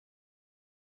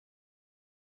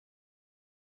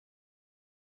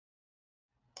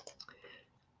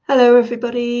Hello,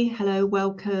 everybody. Hello,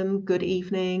 welcome. Good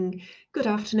evening, good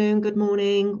afternoon, good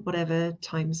morning, whatever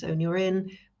time zone you're in.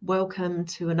 Welcome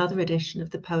to another edition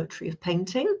of the Poetry of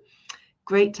Painting.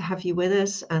 Great to have you with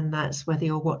us, and that's whether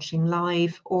you're watching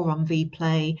live or on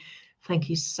replay. Thank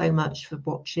you so much for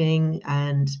watching.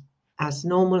 And as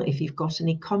normal, if you've got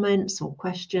any comments or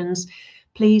questions,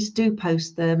 please do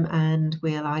post them, and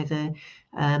we'll either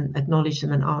acknowledge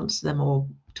them and answer them, or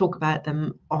talk about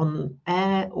them on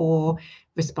air, or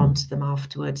respond to them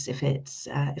afterwards if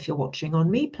you're watching on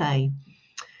replay.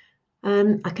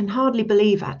 I can hardly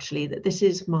believe actually that this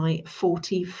is my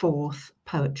 44th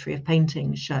Poetry of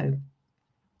Painting show,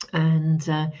 and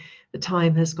the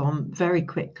time has gone very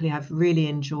quickly. I've really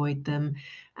enjoyed them,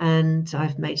 and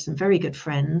I've made some very good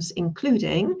friends,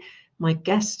 including my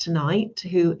guest tonight,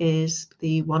 who is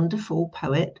the wonderful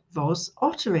poet Roz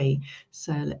Ottery.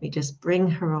 So let me just bring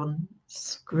her on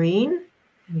screen.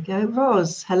 There we go.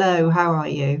 Roz, hello, how are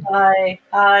you? Hi.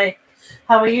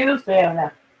 How are you,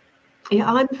 Fiona?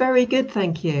 Yeah, I'm very good,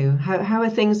 thank you. How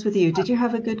are things with you? Did you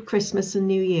have a good Christmas and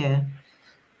New Year?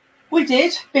 We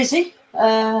did. Busy.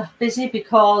 Busy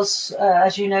because,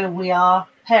 as you know, we are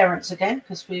parents again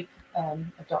because we've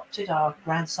adopted our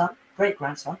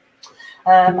great-grandson.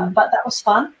 But that was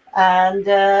fun.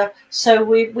 And so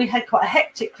we had quite a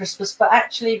hectic Christmas, but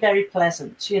actually very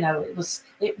pleasant. You know, it was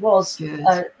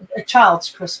a child's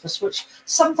Christmas, which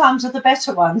sometimes are the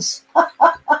better ones.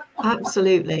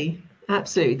 Absolutely.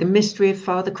 Absolutely. The mystery of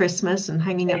Father Christmas and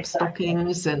hanging up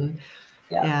stockings, and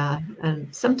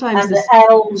and sometimes the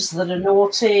elves that are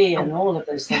naughty and all of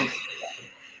those things.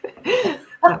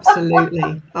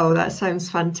 Absolutely. Oh, that sounds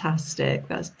fantastic.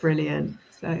 That's brilliant.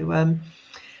 So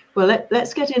well,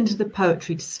 let's get into the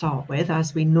poetry to start with,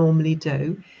 as we normally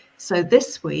do. So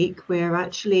this week we're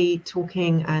actually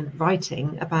talking and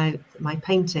writing about my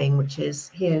painting, which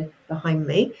is here behind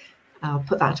me. I'll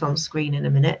put that on screen in a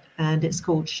minute, and it's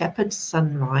called Shepherd's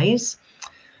Sunrise,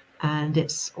 and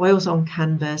it's oils on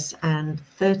canvas and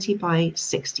 30 by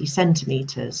 60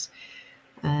 centimeters.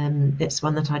 It's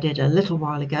one that I did a little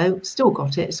while ago, still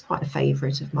got it, it's quite a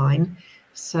favorite of mine.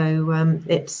 So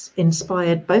it's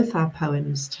inspired both our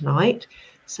poems tonight.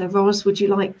 So Roz, would you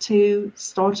like to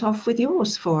start off with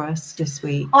yours for us this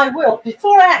week? I will.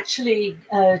 Before I actually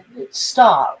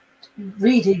start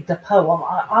reading the poem,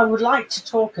 I would like to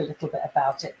talk a little bit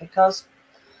about it, because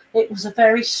it was a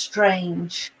very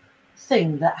strange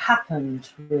thing that happened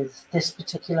with this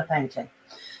particular painting.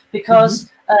 Because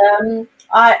when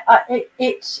I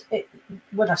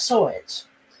saw it,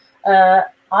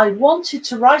 I wanted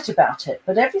to write about it,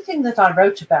 but everything that I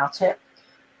wrote about it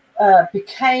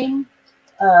became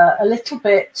a little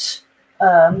bit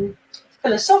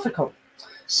philosophical.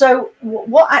 So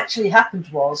what actually happened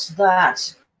was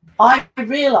that I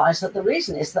realized that the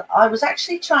reason is that I was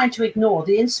actually trying to ignore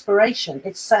the inspiration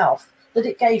itself that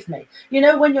it gave me. You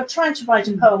know, when you're trying to write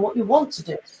a poem, what you want to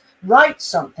do is write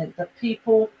something that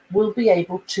people will be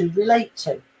able to relate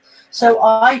to. So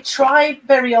I try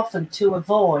very often to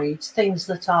avoid things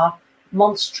that are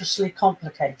monstrously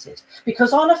complicated,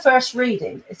 because on a first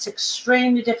reading, it's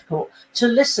extremely difficult to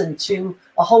listen to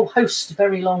a whole host of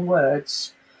very long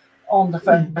words on the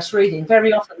first reading.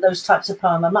 Very often those types of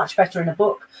poems are much better in a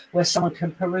book where someone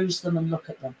can peruse them and look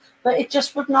at them. But it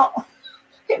just would not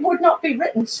be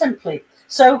written simply.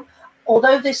 So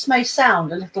although this may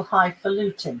sound a little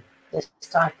highfalutin, this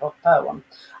type of poem,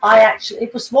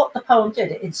 it was what the poem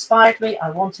did. It inspired me. I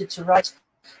wanted to write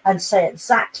and say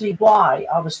exactly why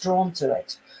I was drawn to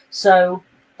it. So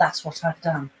that's what I've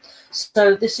done.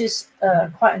 So this is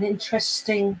quite an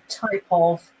interesting type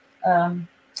of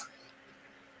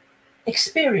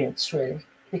experience, really,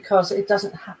 because it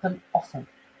doesn't happen often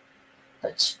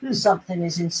that something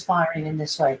is inspiring in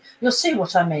this way. You'll see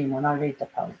what I mean when I read the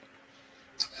poem.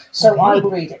 So I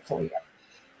will read it for you.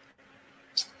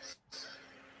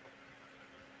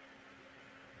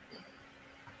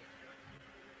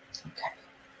 Okay.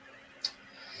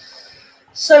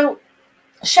 So,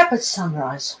 Shepherd's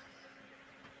Sunrise.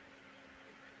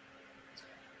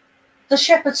 The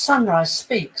shepherd's sunrise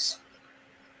speaks.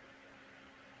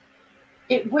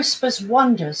 It whispers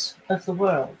wonders of the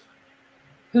world,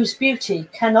 whose beauty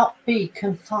cannot be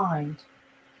confined,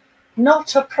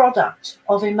 not a product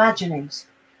of imaginings,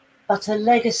 but a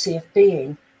legacy of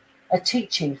being, a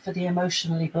teaching for the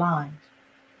emotionally blind.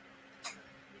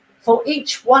 For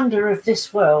each wonder of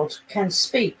this world can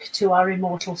speak to our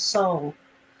immortal soul,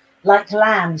 like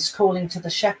lambs calling to the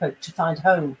shepherd to find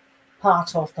home,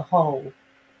 part of the whole.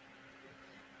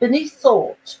 Beneath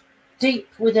thought, deep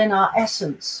within our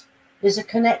essence, is a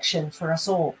connection for us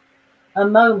all, a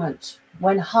moment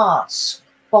when hearts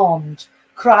bond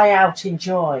cry out in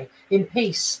joy, in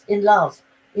peace, in love,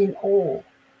 in awe.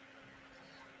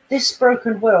 This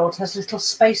broken world has little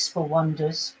space for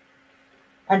wonders,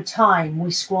 and time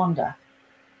we squander.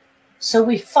 So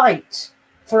we fight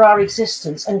for our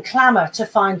existence and clamour to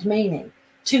find meaning,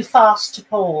 too fast to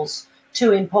pause,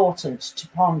 too important to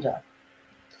ponder.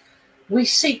 We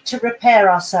seek to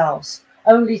repair ourselves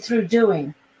only through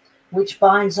doing, which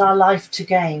binds our life to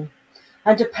gain.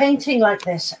 And a painting like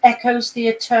this echoes the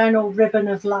eternal ribbon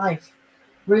of life,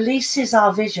 releases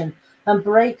our vision and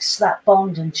breaks that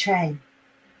bond and chain.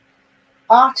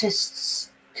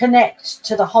 Artists connect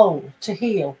to the whole to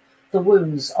heal the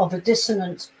wounds of a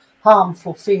dissonant,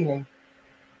 harmful feeling.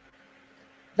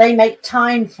 They make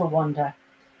time for wonder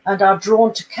and are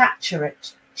drawn to capture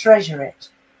it, treasure it,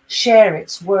 share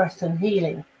its worth and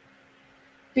healing.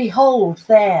 Behold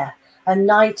there a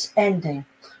night ending,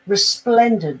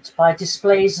 resplendent by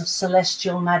displays of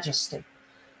celestial majesty,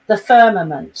 the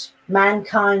firmament,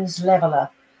 mankind's leveller,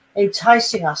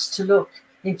 enticing us to look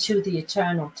into the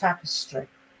eternal tapestry.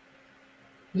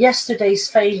 Yesterday's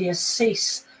failures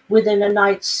cease within a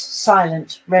night's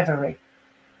silent reverie.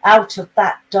 Out of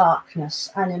that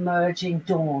darkness an emerging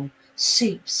dawn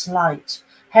seeps light,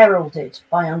 heralded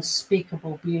by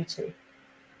unspeakable beauty.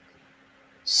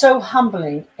 So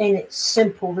humbling in its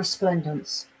simple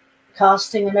resplendence,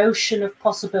 casting an ocean of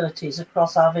possibilities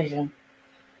across our vision.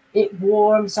 It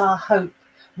warms our hope,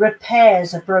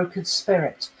 repairs a broken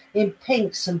spirit, in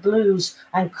pinks and blues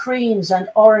and creams and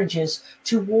oranges,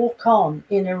 to walk on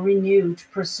in a renewed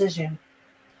precision.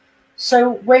 So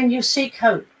when you seek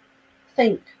hope,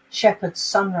 think shepherd's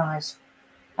sunrise,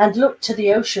 and look to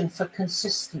the ocean for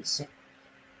consistency.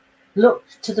 Look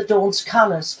to the dawn's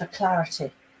colours for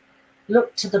clarity.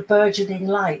 Look to the burgeoning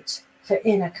light for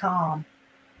inner calm.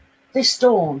 This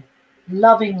dawn,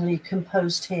 lovingly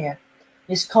composed here,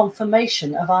 is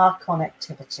confirmation of our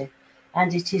connectivity,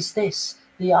 and it is this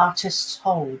the artists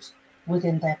hold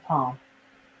within their palm.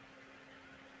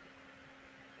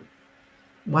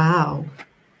 Wow,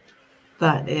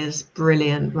 that is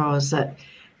brilliant, Roz.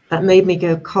 That made me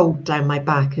go cold down my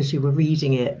back as you were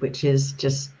reading it, which is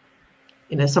just,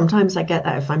 you know, sometimes I get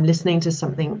that if I'm listening to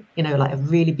something, you know, like a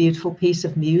really beautiful piece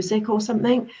of music or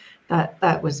something,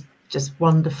 that was just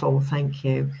wonderful. Thank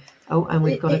you. Oh, and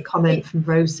we've got a comment from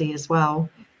Rosie as well.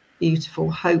 Beautiful,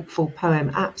 hopeful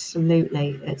poem.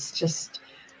 Absolutely. It's just,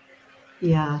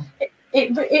 yeah.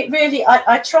 It really,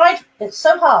 I tried, it's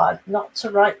so hard not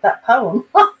to write that poem.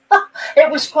 It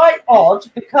was quite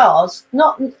odd because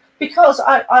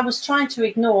I was trying to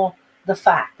ignore the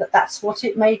fact that that's what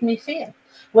it made me feel.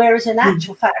 Whereas in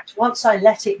actual fact, once I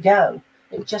let it go,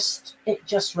 it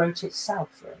just wrote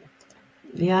itself, really.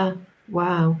 Yeah.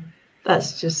 Wow.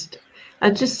 That's just,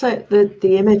 and just so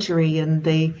the imagery and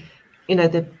the, you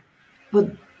know, well,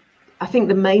 I think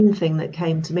the main thing that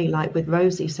came to me, like with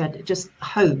Rosie said, just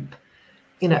hope,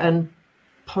 you know, and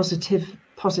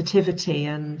positivity,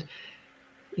 and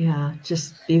yeah,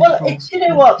 just beautiful. Well, it's, you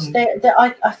know what,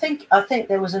 I think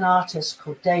there was an artist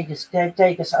called Degas,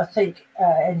 I think,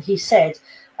 and he said,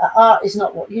 art is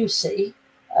not what you see,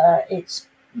 it's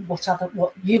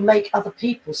what you make other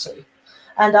people see.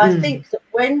 And I think that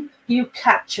when you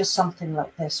capture something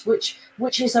like this, which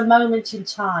is a moment in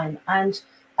time and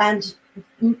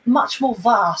much more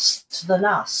vast than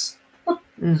us,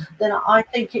 then I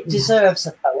think it deserves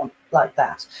a poem like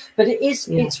that. But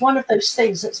it's one of those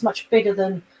things that's much bigger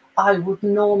than I would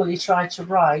normally try to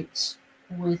write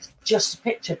with just a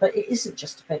picture. But it isn't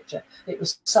just a picture. It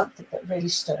was something that really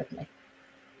stirred me.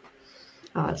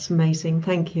 Oh, that's amazing.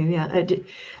 Thank you. Yeah.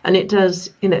 And it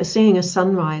does, you know, seeing a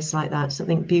sunrise like that,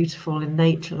 something beautiful in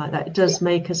nature like that, it does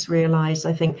make us realize,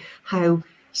 I think, how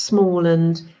small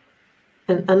and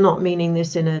not meaning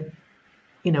this in a,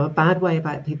 you know, a bad way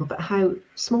about people, but how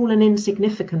small and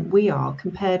insignificant we are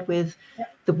compared with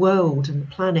the world and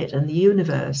the planet and the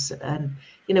universe. And,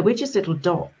 you know, we're just little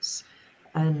dots,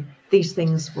 and these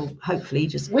things will hopefully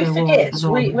just we go forget. on and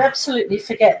on. We absolutely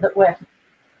forget that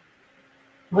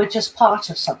we're just part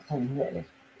of something, really.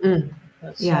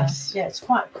 Yes. Yeah, it's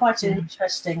quite an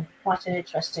interesting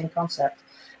concept.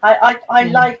 I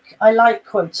like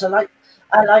quotes.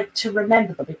 I like to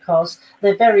remember them because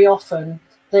they're very often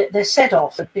they're said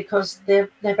often because they're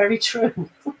very true.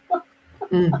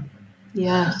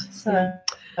 Yes. So,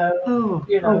 well,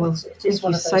 it is thank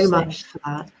one you of those so things. much for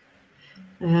that.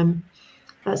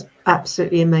 That's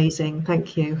absolutely amazing.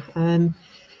 Thank you.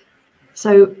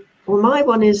 So, well, my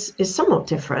one is somewhat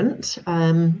different,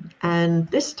 and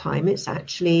this time it's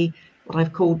actually what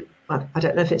I've called, well, I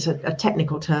don't know if it's a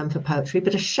technical term for poetry,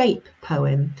 but a shape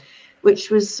poem, which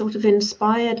was sort of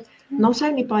inspired not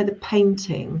only by the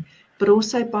painting, but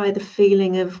also by the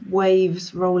feeling of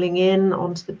waves rolling in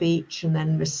onto the beach and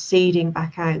then receding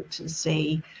back out to the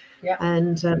sea. Yeah.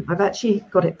 And I've actually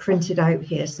got it printed out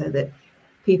here so that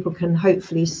people can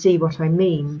hopefully see what I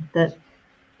mean, that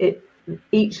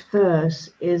each verse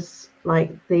is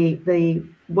like the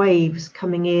waves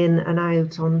coming in and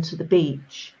out onto the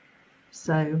beach.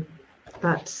 So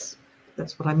that's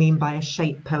what I mean by a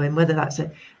shape poem. Whether that's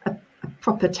a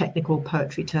proper technical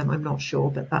poetry term, I'm not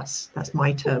sure, but that's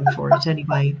my term for it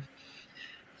anyway.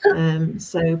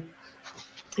 So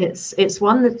it's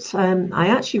one that I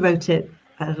actually wrote it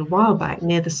a while back,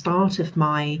 near the start of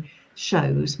my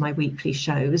shows, my weekly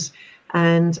shows,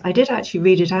 and I did actually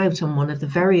read it out on one of the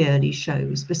very early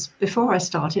shows before I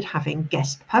started having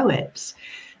guest poets.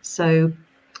 So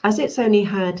as it's only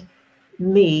had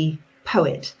me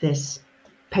poet this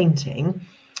painting,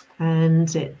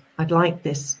 and I'd like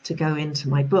this to go into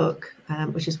my book,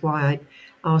 which is why I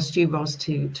asked you, Roz,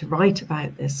 to write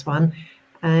about this one.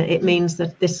 It means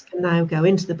that this can now go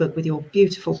into the book with your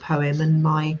beautiful poem and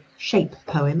my shape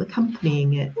poem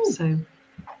accompanying it. So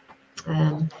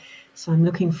I'm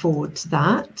looking forward to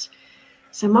that.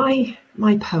 So my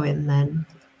poem then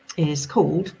is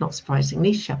called, not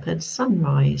surprisingly, Shepherd's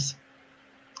Sunrise.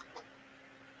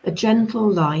 A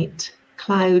gentle light,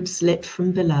 clouds lit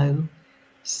from below,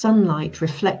 sunlight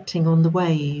reflecting on the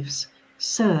waves,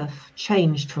 surf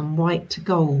changed from white to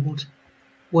gold,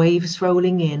 waves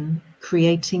rolling in,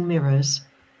 creating mirrors,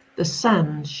 the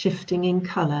sand shifting in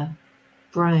colour,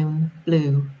 brown,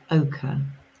 blue, ochre.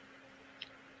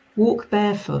 Walk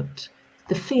barefoot,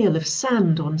 the feel of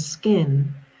sand on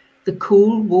skin, the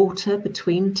cool water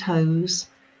between toes,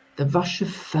 the rush of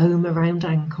foam around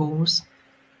ankles,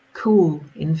 cool,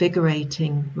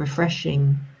 invigorating,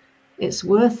 refreshing. It's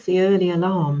worth the early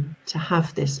alarm to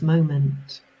have this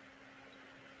moment.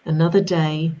 Another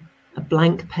day, a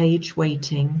blank page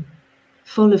waiting,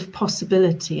 full of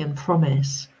possibility and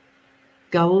promise.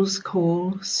 Gulls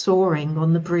call, soaring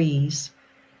on the breeze,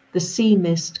 the sea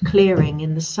mist clearing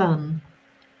in the sun,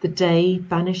 the day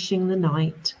banishing the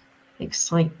night,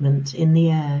 excitement in the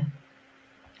air.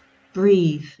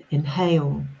 Breathe,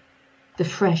 inhale, the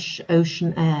fresh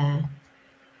ocean air.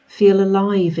 Feel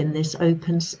alive in this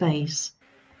open space.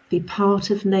 Be part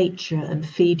of nature and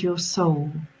feed your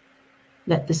soul.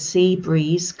 Let the sea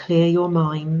breeze clear your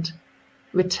mind.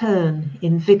 Return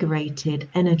invigorated,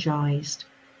 energized.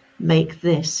 Make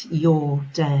this your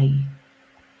day.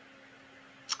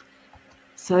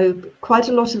 So quite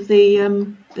a lot of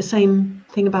the same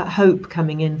thing about hope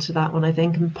coming into that one, I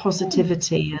think, and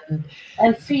positivity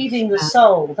and feeding the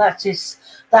soul. That's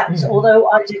although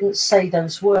I didn't say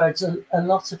those words, a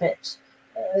lot of it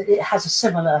it has a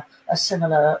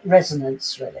similar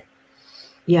resonance, really.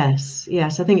 Yes,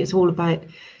 I think it's all about,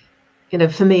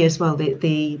 for me as well,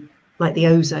 the like the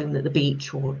ozone at the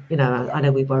beach, or I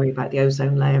know we worry about the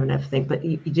ozone layer and everything, but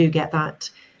you do get that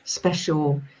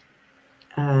special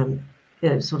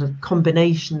sort of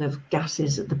combination of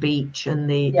gases at the beach and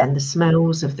the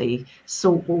smells of the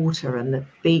salt water and the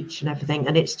beach and everything.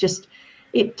 And it's just,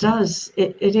 it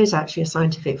is actually a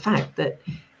scientific fact that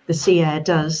the sea air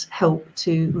does help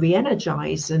to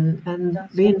re-energize and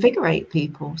reinvigorate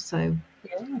people. So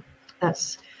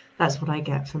that's what I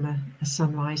get from a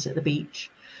sunrise at the beach.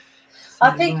 So,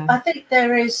 I think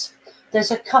there's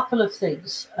a couple of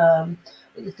things.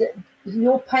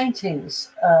 Your paintings,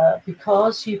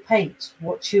 because you paint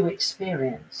what you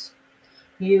experience,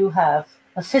 you have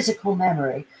a physical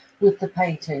memory with the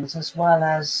paintings as well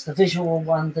as the visual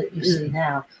one that you see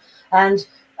now, and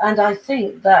I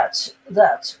think that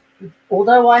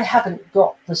although I haven't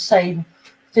got the same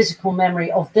physical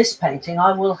memory of this painting,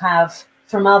 I will have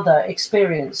from other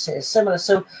experiences similar.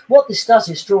 So what this does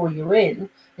is draw you in.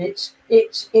 It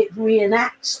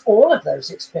reenacts all of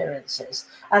those experiences,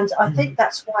 and I think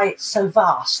that's why it's so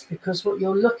vast, because what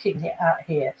you're looking at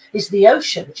here is the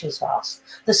ocean, which is vast,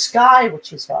 the sky,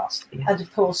 which is vast, and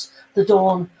of course the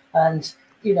dawn, and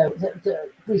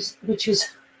which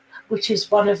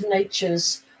is one of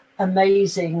nature's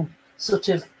amazing sort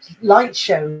of light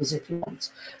shows, if you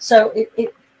want. So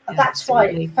that's why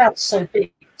it felt so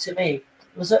big to me.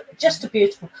 It was just a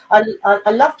beautiful.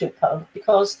 I loved your poem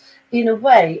because, in a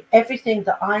way, everything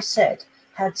that I said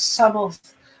had some of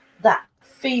that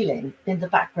feeling in the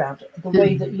background, the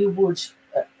way that you would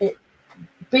it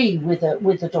be with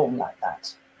a dawn like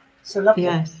that. So lovely,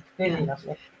 really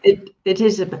lovely. It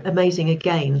is amazing.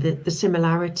 Again, the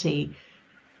similarity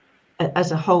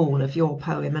as a whole of your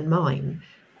poem and mine,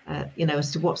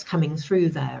 as to what's coming through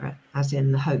there, as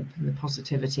in the hope and the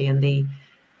positivity and the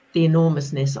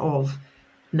enormousness of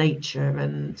nature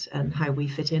and how we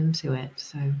fit into it.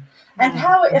 So and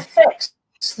how it affects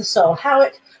the soul, how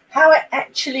it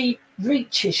actually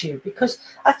reaches you. Because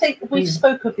I think we've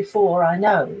spoken before. I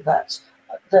know that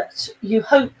you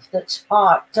hope that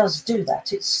art does do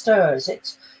that. It stirs.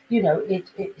 It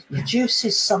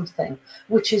produces something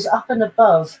which is up and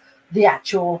above the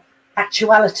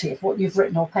actuality of what you've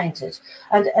written or painted.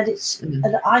 And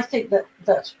I think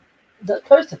that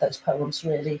both of those poems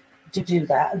really do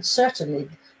that, and certainly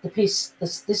the piece,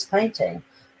 this painting,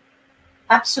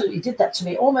 absolutely did that to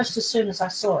me almost as soon as I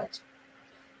saw it.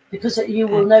 Because you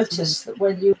will notice that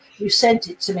when you sent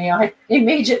it to me, I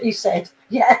immediately said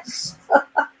yes.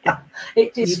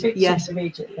 It did speak to me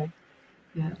immediately.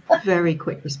 Yeah, very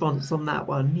quick response on that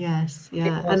one. Yes,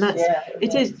 yeah, and that's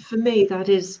it is for me. That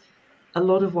is a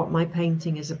lot of what my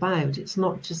painting is about. It's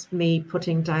not just me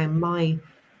putting down my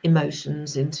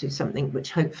emotions into something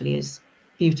which hopefully is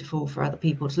beautiful for other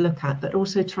people to look at, but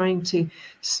also trying to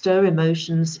stir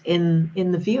emotions in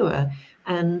the viewer,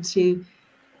 and to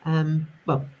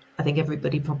well, I think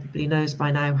everybody probably knows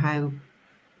by now how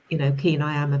keen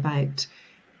I am about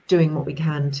doing what we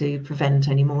can to prevent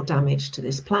any more damage to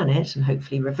this planet and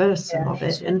hopefully reverse some of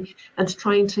it, and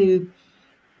trying to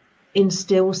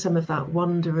instill some of that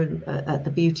wonder at the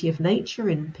beauty of nature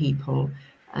in people.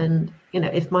 And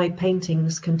if my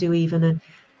paintings can do even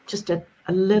just a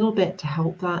little bit to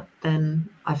help that, then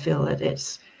I feel that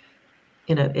it's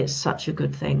such a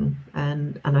good thing,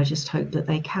 and I just hope that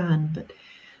they can.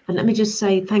 And let me just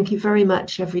say thank you very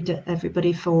much,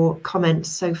 everybody, for comments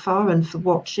so far and for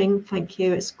watching. Thank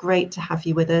you. It's great to have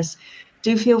you with us.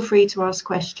 Do feel free to ask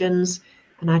questions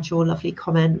and add your lovely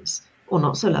comments, or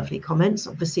not so lovely comments.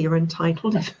 Obviously, you're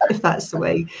entitled if that's the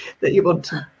way that you want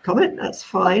to comment. That's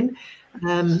fine.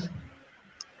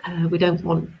 We don't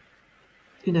want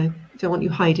you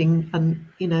hiding, and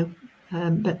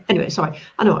but anyway, sorry,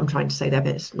 I know what I'm trying to say there,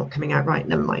 but it's not coming out right.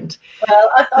 Never mind. Well,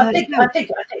 I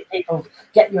think people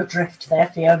get your drift there,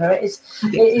 Fiona. It's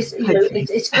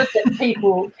good that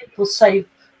people say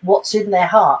what's in their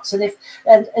hearts, and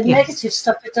negative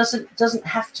stuff, it doesn't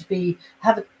have to be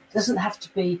a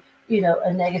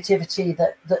negativity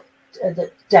that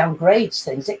downgrades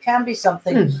things. It can be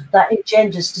something that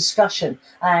engenders discussion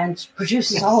and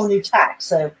produces a whole new tack.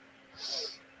 So.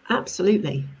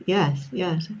 Absolutely, yes.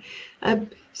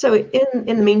 So in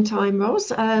the meantime,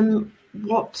 Roz,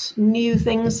 what new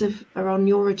things are on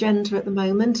your agenda at the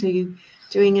moment? Are you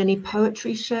doing any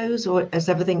poetry shows, or has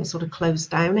everything sort of closed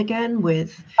down again?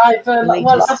 With I've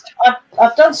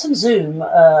done some Zoom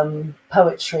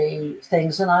poetry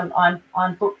things, and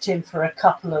I'm booked in for a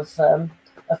couple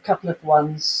of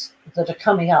ones that are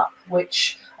coming up,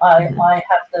 which I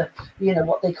have the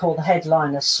what they call the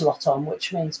headliner slot on,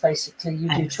 which means basically you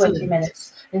do 20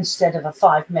 minutes instead of a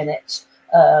 5-minute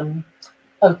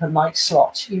open mic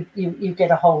slot. You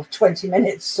get a whole 20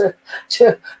 minutes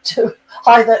to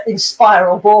either inspire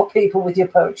or bore people with your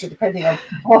poetry, depending on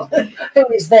who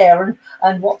is there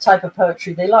and what type of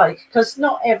poetry they like, because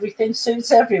not everything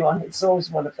suits everyone. It's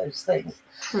always one of those things.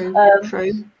 True.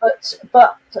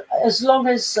 But as long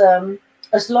as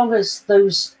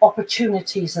those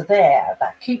opportunities are there,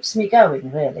 that keeps me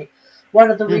going, really. One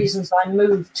of the reasons I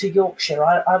moved to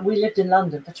Yorkshire, we lived in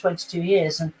London for 22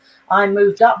 years, and I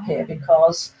moved up here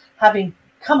because, having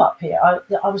come up here,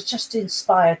 I was just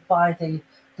inspired by the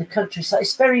countryside.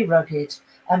 It's very rugged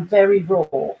and very raw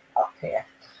up here.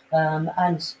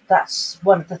 And that's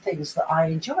one of the things that I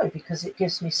enjoy, because it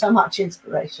gives me so much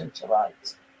inspiration to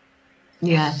write.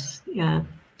 Yes, yeah.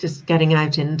 Just getting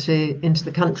out into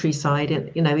the countryside,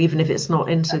 even if it's not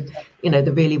into,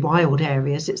 the really wild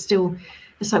areas, it's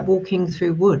like walking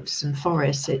through woods and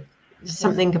forests. There's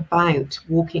something about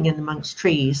walking in amongst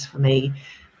trees for me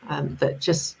that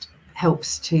just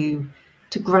helps to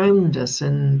ground us,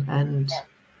 and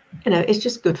it's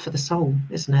just good for the soul,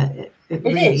 isn't it? It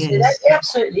really is. It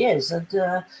absolutely is, and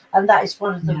that is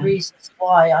one of the reasons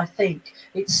why I think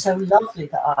it's so lovely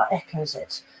that art echoes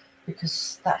it,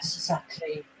 because that's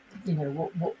exactly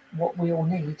what we all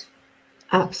need.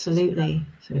 Absolutely.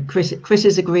 So Chris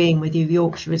is agreeing with you.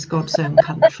 Yorkshire is God's own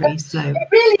country. So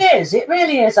it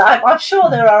really is. I'm sure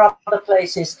there are other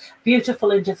places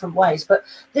beautiful in different ways, but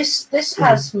this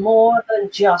has more than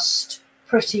just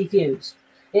pretty views.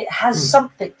 It has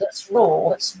something that's raw,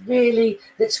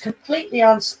 that's completely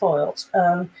unspoilt,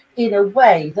 in a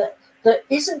way that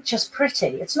isn't just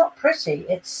pretty. It's not pretty.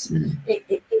 It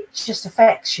just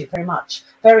affects you very much.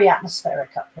 Very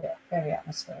atmospheric up here. Very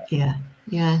atmospheric. Yeah.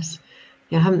 Yes.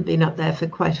 Yeah, I haven't been up there for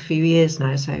quite a few years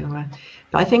now. So,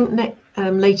 but I think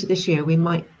later this year we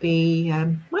might be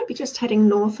just heading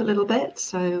north a little bit.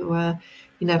 So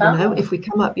you never know. If we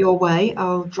come up your way,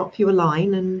 I'll drop you a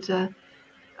line, and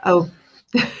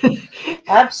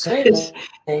Absolutely.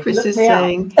 Chris Look is me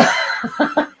saying,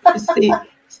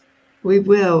 we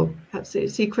will. Absolutely.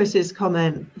 See Chris's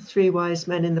comment, 3 wise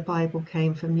men in the Bible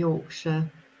came from Yorkshire.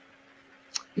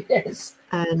 Yes.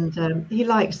 And he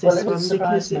likes this one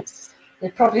because they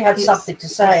probably had something to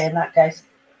say in that case.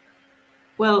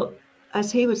 Well,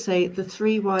 as he would say, the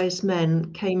 3 wise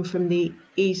men came from the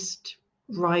east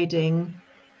riding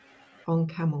on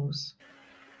camels.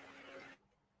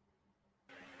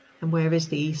 And where is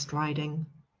the east riding?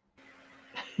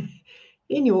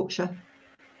 In Yorkshire.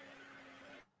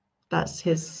 That's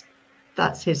his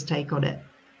take on it.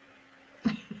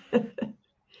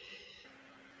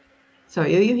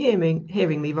 Sorry, are you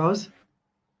hearing me, Roz?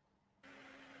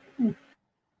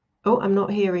 Oh, I'm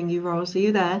not hearing you, Roz. Are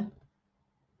you there?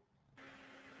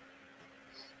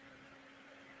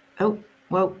 Oh,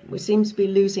 well, we seem to be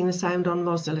losing the sound on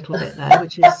Roz a little bit there,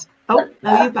 which is... Oh,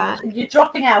 no, you're back. You're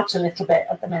dropping out a little bit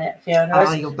at the minute,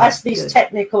 Fiona. You're back. As these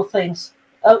technical things.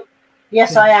 Oh,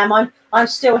 yes, I am. I'm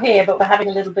still here, but we're having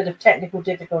a little bit of technical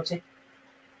difficulty.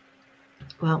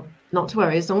 Well, not to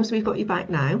worry, as long as we've got you back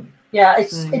now. Yeah,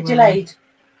 it's delayed.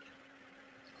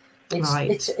 Right.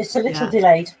 It's a little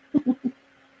delayed.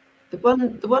 The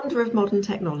wonder of modern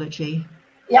technology.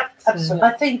 Yep, absolutely.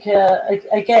 I think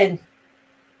again,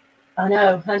 I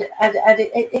know, and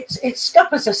it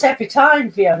scuppers us every time,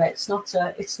 Fiona. It's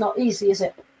not easy, is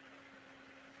it?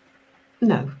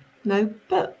 No,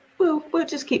 but we'll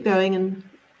just keep going and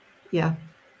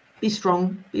be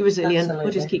strong, be resilient. Absolutely.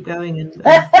 We'll just keep going and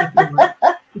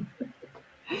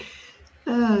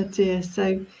oh dear.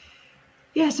 So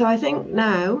I think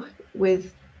now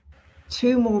with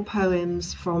 2 more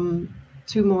poems from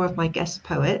 2 more of my guest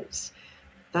poets,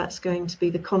 that's going to be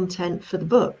the content for the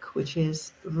book, which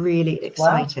is really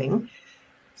exciting. Wow.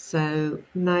 So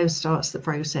now starts the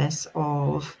process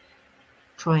of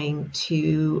trying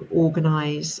to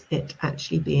organise it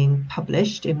actually being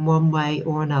published in one way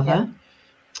or another.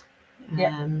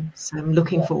 Yeah. So I'm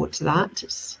looking forward to that.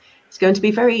 It's going to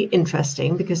be very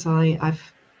interesting because I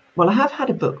have had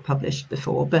a book published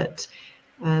before, but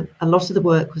a lot of the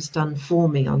work was done for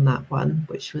me on that one,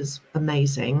 which was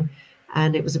amazing.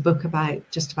 And it was a book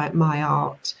just about my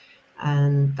art.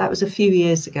 And that was a few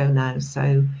years ago now.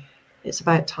 So it's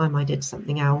about time I did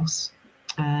something else.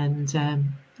 And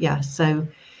so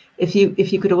if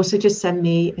you could also just send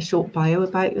me a short bio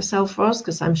about yourself, Roz,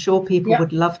 because I'm sure people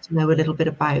would love to know a little bit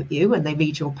about you when they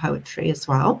read your poetry as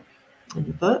well in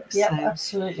the book. Yeah, so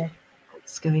absolutely.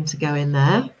 It's going to go in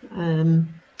there.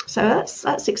 So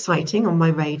that's exciting on my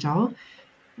radar.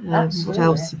 What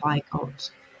else have I got?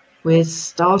 We're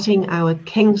starting our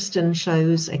Kingston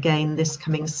shows again this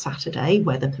coming Saturday,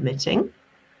 weather permitting.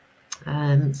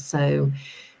 So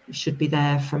we should be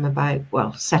there from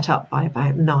set up by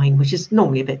about 9, which is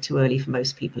normally a bit too early for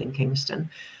most people in Kingston.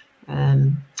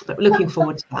 But we're looking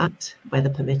forward to that, weather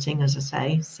permitting, as I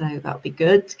say. So that'll be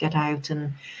good to get out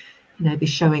and, be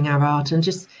showing our art and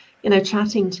just,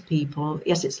 chatting to people.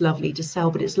 Yes, it's lovely to sell,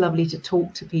 but it's lovely to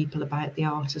talk to people about the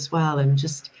art as well and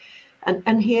just...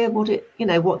 And hear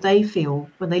what they feel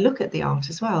when they look at the art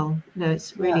as well.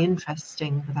 It's really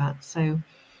interesting for that. So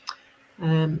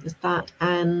there's that,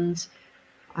 and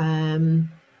I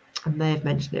may have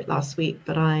mentioned it last week,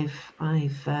 but I've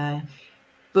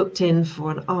booked in for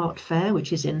an art fair,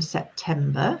 which is in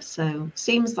September. So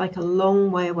seems like a long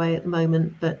way away at the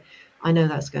moment, but I know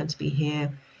that's going to be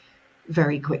here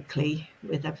very quickly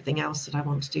with everything else that I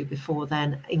want to do before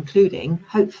then, including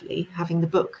hopefully having the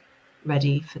book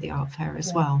ready for the art fair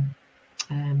as well.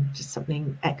 Just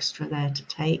something extra there to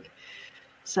take.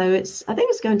 So I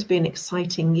think it's going to be an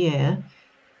exciting year.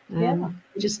 We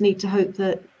just need to hope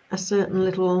that a certain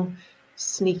little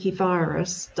sneaky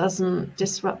virus doesn't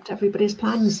disrupt everybody's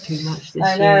plans too much this year.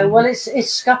 I know. Well,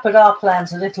 it's scuppered our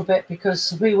plans a little bit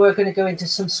because we were going to go into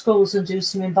some schools and do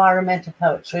some environmental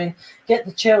poetry and get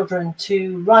the children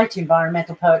to write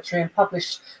environmental poetry and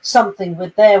publish something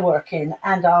with their work in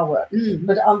and our work.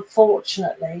 But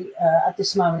unfortunately, at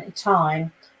this moment in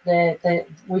time,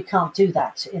 we can't do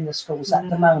that in the schools at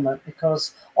the moment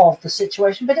because of the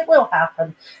situation. But it will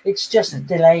happen. It's just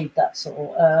delayed, that's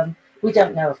all. We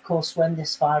don't know, of course, when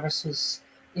this virus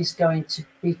is going to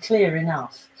be clear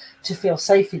enough to feel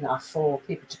safe enough for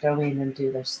people to go in and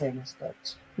do those things.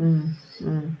 But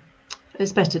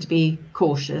it's better to be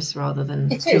cautious rather than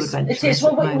too adventurous. It is.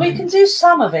 Well, we can do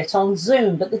some of it on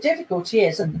Zoom, but the difficulty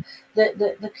is that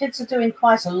the kids are doing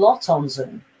quite a lot on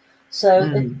Zoom. So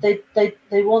they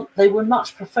would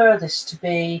much prefer this to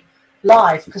be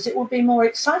live because it would be more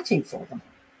exciting for them.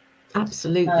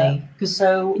 Absolutely.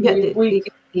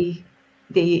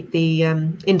 The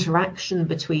interaction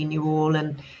between you all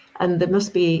and and there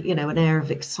must be, you know, an air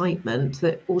of excitement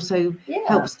that also Yeah,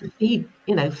 helps to feed,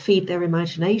 you know, feed their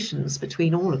imaginations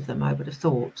between all of them, I would have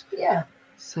thought. yeah.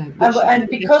 So, which you And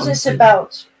can get because onto.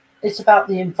 it's about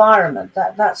the environment,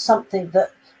 that's something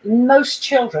that most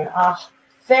children are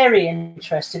very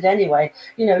interested anyway.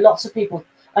 You know, lots of people,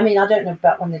 I mean, I don't know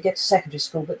about when they get to secondary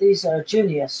school, but these are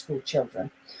junior school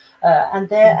children, and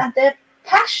they're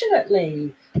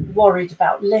passionately worried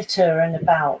about litter and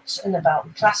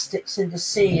about plastics in the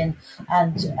sea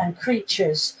and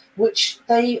creatures, which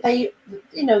they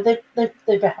you know they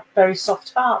have very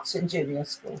soft hearts in junior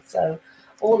school. So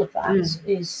all of that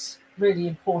is really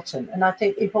important, and I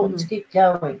think important to keep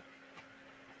going.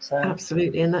 So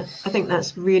Absolutely, and that, I think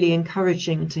that's really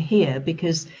encouraging to hear,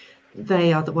 because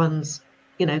they are the ones,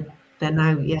 you know, they're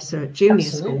now, yes, they're at junior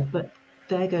absolutely. school, but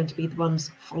they're going to be the ones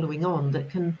following on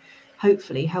that can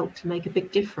hopefully help to make a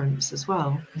big difference as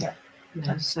well. Yeah, You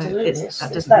know, so absolutely.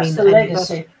 that doesn't That's mean the that any of us,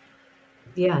 legacy.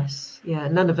 yes, yeah,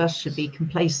 none of us should be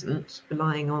complacent,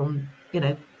 relying on, you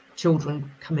know, children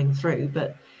coming through,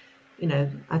 but, you know,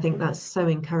 I think that's so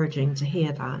encouraging to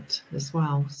hear that as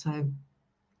well. So,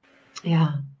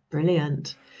 yeah,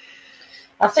 brilliant.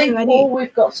 I So think all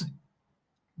we've got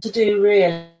to do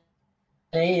really,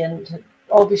 and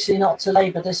obviously not to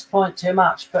labour this point too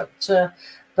much, but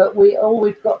all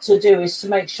we've got to do is to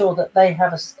make sure that they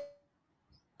have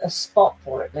a spot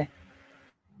for it.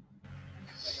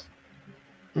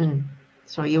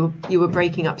 Sorry, you were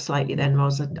breaking up slightly then,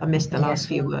 Roz. I missed the last Yes,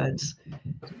 few words.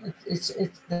 It's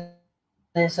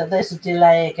there's a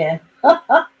delay again.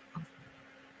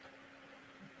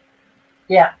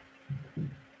 Yeah.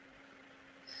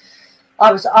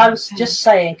 I was just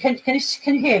saying. Can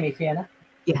you hear me, Fiona?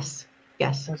 Yes.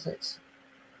 Yes.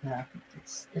 No,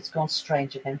 it's gone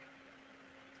strange again.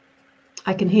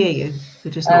 I can hear you.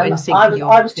 You're just not in sync with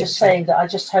your I was just saying that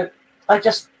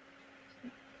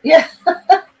yeah.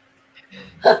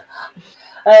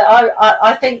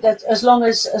 I think that as long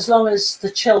as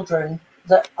the children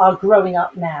that are growing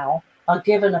up now are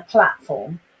given a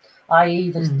platform, i.e.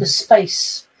 the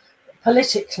space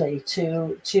politically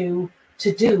to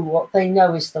do what they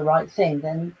know is the right thing,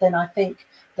 then I think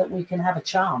that we can have a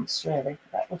chance, really.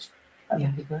 That would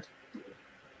be good.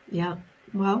 Yeah.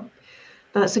 Well,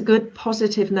 that's a good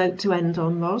positive note to end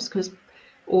on, Roz, because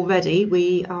already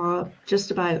we are just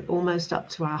about almost up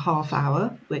to our half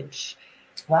hour, which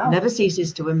never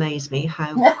ceases to amaze me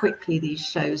how quickly these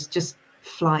shows just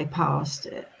fly past.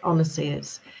 Honestly,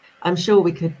 I'm sure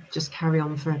we could just carry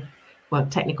on for, well,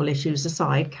 technical issues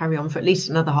aside, carry on for at least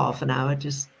another half an hour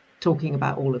just talking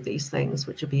about all of these things,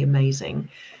 which would be amazing.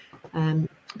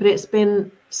 But it's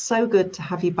been so good to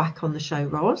have you back on the show,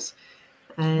 Roz.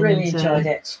 And really enjoyed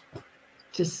it.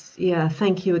 Just, yeah,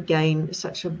 thank you again.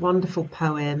 Such a wonderful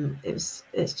poem. It's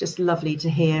just lovely to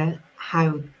hear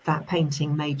how that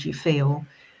painting made you feel.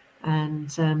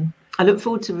 And I look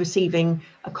forward to receiving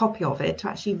a copy of it to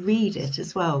actually read it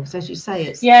as well. Because as you say,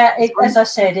 as I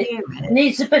said, it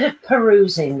needs a bit of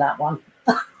perusing, that one.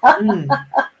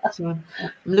 So I'm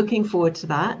looking forward to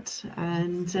that.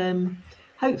 And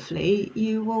hopefully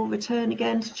you will return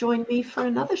again to join me for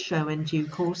another show in due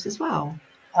course as well.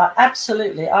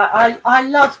 Absolutely. I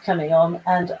love coming on,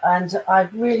 and I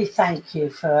really thank you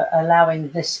for allowing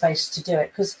this space to do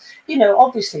it, because, you know,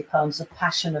 obviously poems are a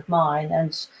passion of mine,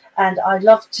 and I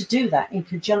love to do that in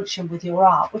conjunction with your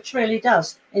art, which really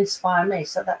does inspire me.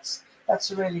 So that's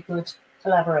a really good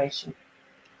collaboration.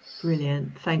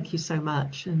 Brilliant. Thank you so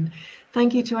much. And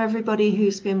thank you to everybody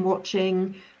who's been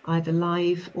watching either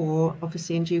live or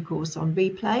obviously in due course on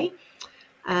replay.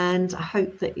 And I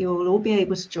hope that you'll all be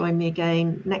able to join me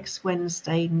again next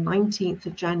Wednesday, 19th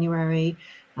of January.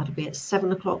 That'll be at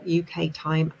 7 o'clock UK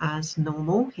time as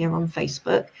normal here on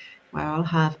Facebook, where I'll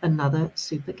have another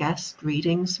super guest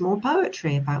reading some more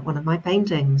poetry about one of my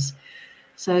paintings.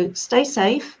 So stay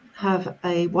safe. Have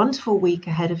a wonderful week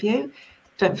ahead of you.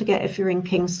 Don't forget, if you're in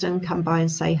Kingston, come by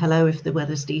and say hello if the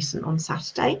weather's decent on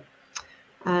Saturday.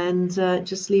 And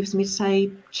just leaves me to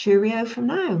say cheerio from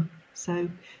now. So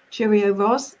cheerio,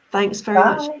 Roz. Thanks very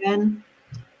much again.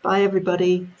 Bye,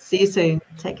 everybody. See you soon.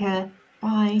 Take care.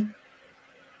 Bye.